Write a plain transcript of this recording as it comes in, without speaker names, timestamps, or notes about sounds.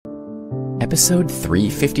Episode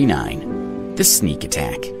 359, The Sneak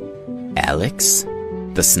Attack. Alex?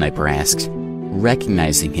 The sniper asked,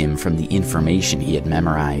 recognizing him from the information he had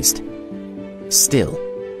memorized. Still,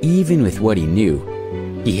 even with what he knew,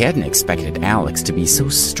 he hadn't expected Alex to be so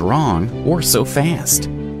strong or so fast.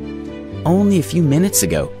 Only a few minutes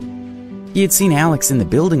ago, he had seen Alex in the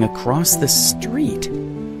building across the street.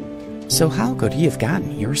 So how could he have gotten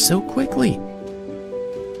here so quickly?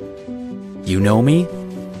 "You know me?"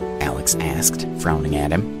 Alex asked, frowning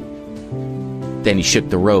at him. Then he shook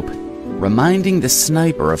the rope, reminding the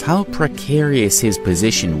sniper of how precarious his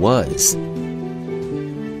position was.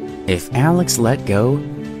 If Alex let go,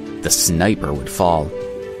 the sniper would fall.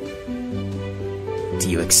 "Do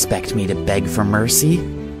you expect me to beg for mercy?"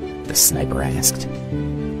 the sniper asked.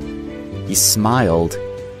 He smiled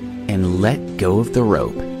and let go of the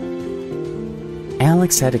rope.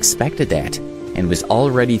 Alex had expected that and was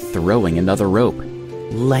already throwing another rope,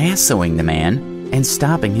 lassoing the man and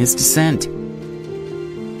stopping his descent.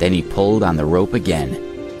 Then he pulled on the rope again,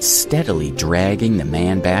 steadily dragging the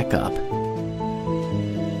man back up.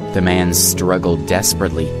 The man struggled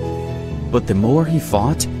desperately, but the more he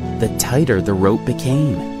fought, the tighter the rope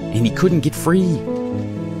became, and he couldn't get free.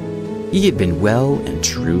 He had been well and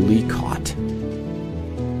truly caught.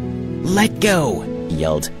 "Let go!" he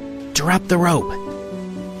yelled. "Drop the rope!"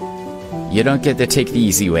 "You don't get to take the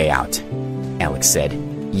easy way out," Alex said,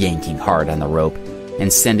 yanking hard on the rope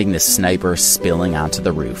and sending the sniper spilling onto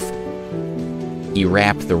the roof. He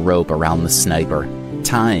wrapped the rope around the sniper,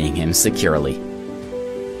 tying him securely.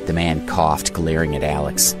 The man coughed, glaring at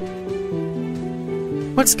Alex.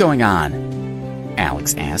 "What's going on?"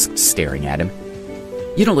 Alex asked, staring at him.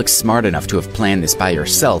 "You don't look smart enough to have planned this by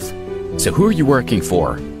yourself, so who are you working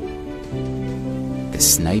for?" The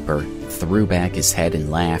sniper threw back his head and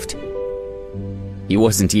laughed. He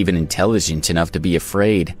wasn't even intelligent enough to be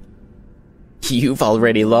afraid. "You've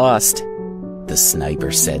already lost," the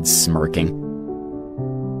sniper said, smirking.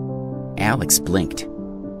 Alex blinked,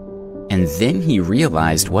 and then he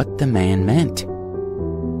realized what the man meant.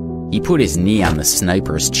 He put his knee on the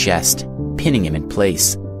sniper's chest, pinning him in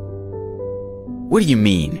place. "What do you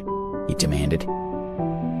mean?" he demanded.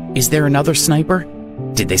 "Is there another sniper?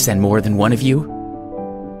 Did they send more than one of you?"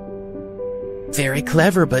 "Very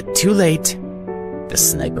clever, but too late," the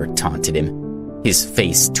sniper taunted him, his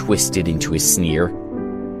face twisted into a sneer.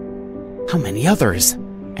 "How many others?"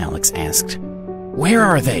 Alex asked. "Where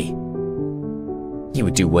are they?" He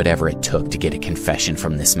would do whatever it took to get a confession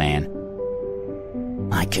from this man.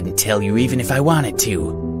 "I couldn't tell you even if I wanted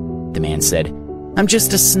to," the man said. "I'm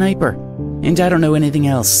just a sniper, and I don't know anything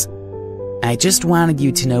else. I just wanted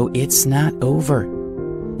you to know it's not over.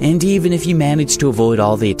 And even if you manage to avoid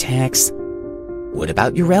all the attacks, what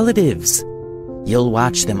about your relatives? You'll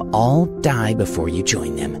watch them all die before you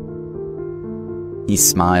join them." He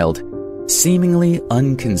smiled, seemingly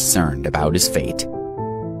unconcerned about his fate.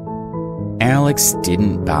 Alex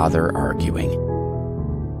didn't bother arguing.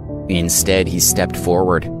 Instead, he stepped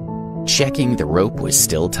forward, checking the rope was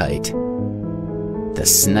still tight. The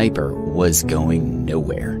sniper was going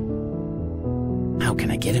nowhere. How can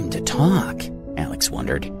I get him to talk? Alex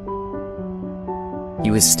wondered. He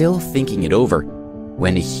was still thinking it over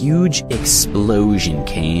when a huge explosion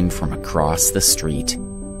came from across the street.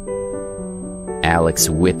 Alex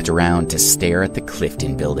whipped around to stare at the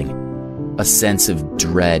Clifton building, a sense of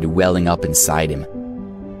dread welling up inside him.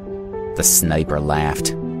 The sniper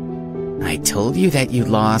laughed. "I told you that you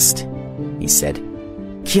lost," he said.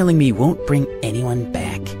 "Killing me won't bring anyone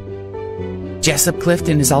back. Jessup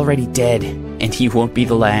Clifton is already dead, and he won't be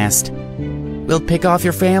the last. We'll pick off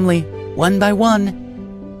your family, one by one,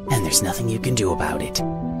 and there's nothing you can do about it."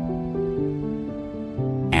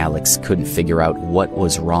 Alex couldn't figure out what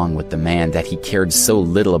was wrong with the man that he cared so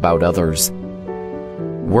little about others.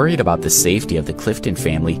 Worried about the safety of the Clifton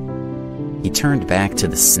family, he turned back to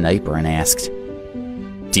the sniper and asked,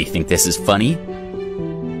 "Do you think this is funny?"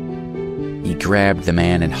 He grabbed the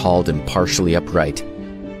man and hauled him partially upright,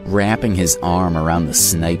 wrapping his arm around the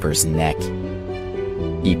sniper's neck.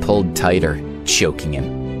 He pulled tighter, choking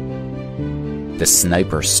him. The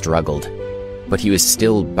sniper struggled, but he was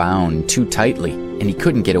still bound too tightly, and he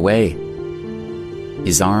couldn't get away.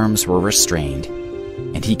 His arms were restrained,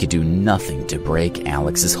 and he could do nothing to break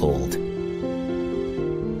Alex's hold.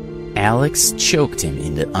 Alex choked him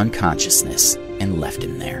into unconsciousness and left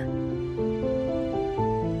him there.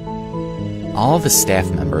 All the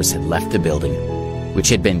staff members had left the building, which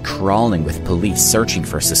had been crawling with police searching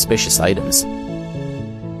for suspicious items.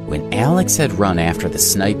 When Alex had run after the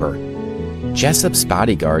sniper, Jessup's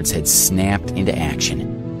bodyguards had snapped into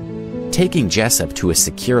action, taking Jessup to a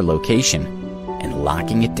secure location and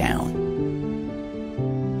locking it down.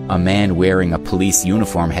 A man wearing a police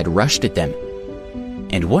uniform had rushed at them,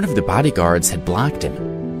 and one of the bodyguards had blocked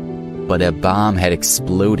him. But a bomb had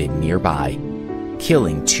exploded nearby,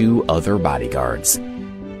 killing 2 other bodyguards.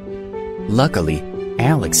 Luckily,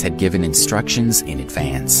 Alex had given instructions in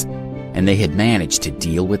advance, and they had managed to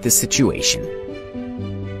deal with the situation.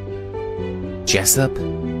 Jessup,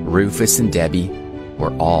 Rufus, and Debbie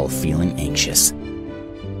were all feeling anxious.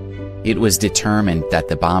 It was determined that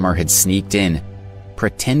the bomber had sneaked in,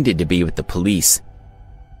 pretended to be with the police.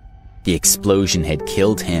 The explosion had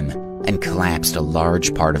killed him and collapsed a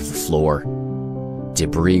large part of the floor.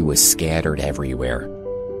 Debris was scattered everywhere.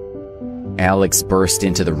 Alex burst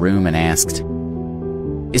into the room and asked,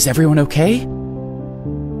 "Is everyone okay?"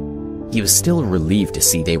 He was still relieved to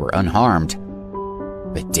see they were unharmed,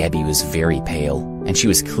 but Debbie was very pale, and she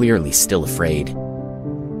was clearly still afraid.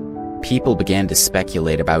 People began to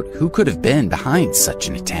speculate about who could have been behind such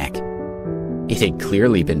an attack. It had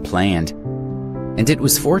clearly been planned, and it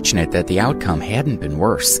was fortunate that the outcome hadn't been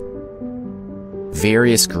worse.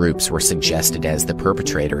 Various groups were suggested as the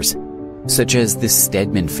perpetrators, such as the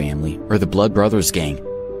Stedman family or the Blood Brothers gang,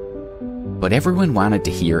 but everyone wanted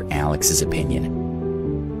to hear Alex's opinion.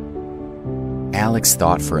 Alex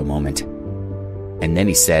thought for a moment, and then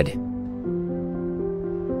he said,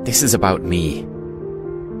 "This is about me.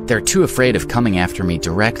 They're too afraid of coming after me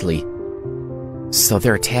directly, so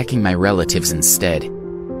they're attacking my relatives instead.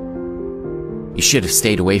 You should have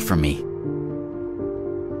stayed away from me."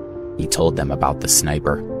 He told them about the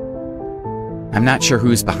sniper. "I'm not sure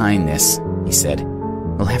who's behind this," he said.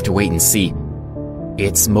 "We'll have to wait and see.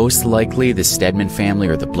 It's most likely the Stedman family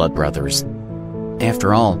or the Blood Brothers.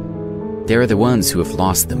 After all, they're the ones who have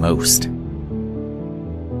lost the most."